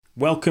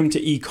Welcome to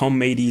Ecom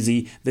Made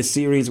Easy, the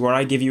series where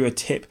I give you a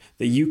tip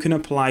that you can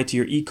apply to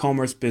your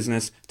e-commerce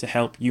business to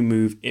help you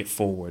move it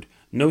forward.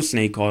 No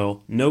snake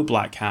oil, no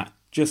black hat,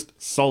 just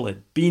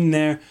solid. Been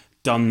there,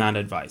 done that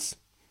advice.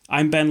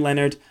 I'm Ben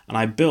Leonard, and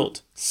I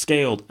built,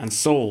 scaled, and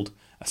sold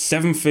a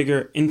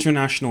 7-figure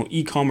international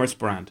e-commerce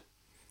brand.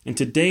 In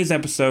today's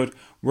episode,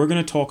 we're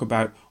going to talk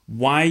about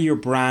why your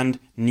brand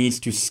needs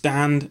to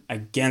stand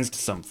against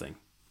something.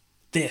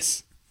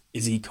 This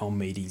is Ecom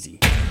Made Easy.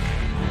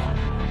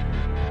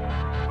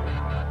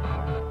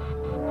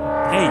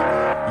 Hey,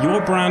 your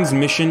brand's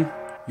mission,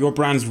 your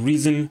brand's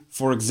reason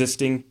for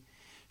existing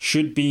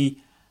should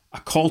be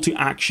a call to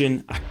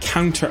action, a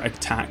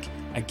counterattack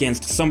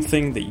against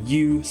something that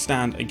you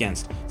stand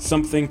against,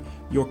 something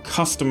your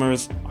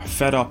customers are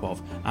fed up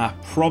of, a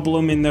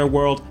problem in their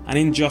world, an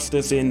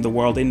injustice in the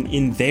world,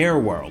 in their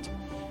world.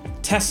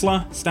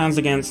 Tesla stands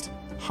against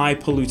high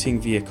polluting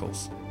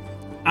vehicles.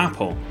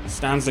 Apple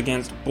stands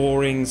against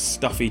boring,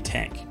 stuffy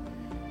tech.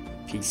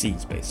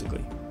 PCs,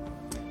 basically.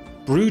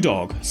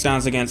 BrewDog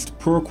stands against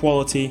poor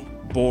quality,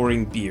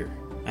 boring beer.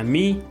 And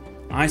me,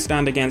 I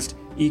stand against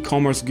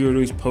e-commerce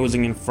gurus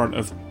posing in front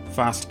of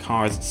fast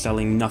cars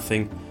selling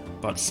nothing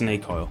but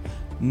snake oil.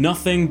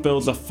 Nothing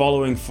builds a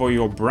following for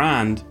your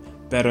brand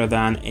better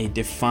than a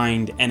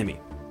defined enemy.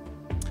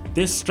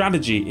 This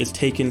strategy is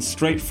taken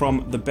straight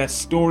from the best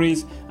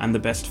stories and the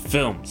best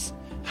films.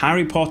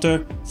 Harry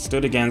Potter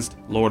stood against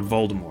Lord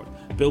Voldemort.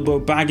 Bilbo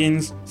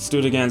Baggins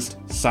stood against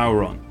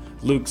Sauron.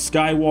 Luke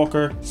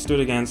Skywalker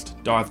stood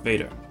against Darth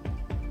Vader.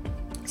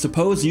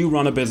 Suppose you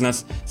run a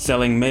business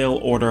selling mail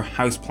order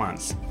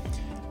houseplants.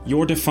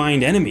 Your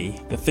defined enemy,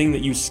 the thing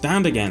that you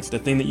stand against, the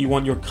thing that you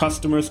want your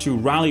customers to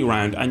rally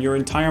around and your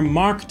entire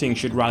marketing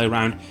should rally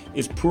around,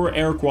 is poor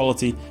air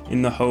quality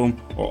in the home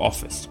or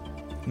office.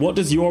 What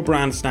does your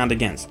brand stand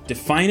against?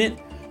 Define it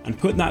and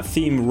put that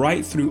theme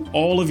right through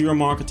all of your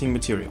marketing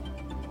material.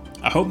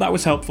 I hope that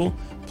was helpful.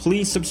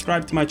 Please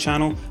subscribe to my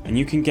channel and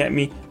you can get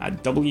me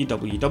at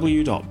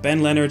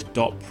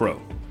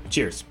www.benleonard.pro.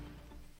 Cheers.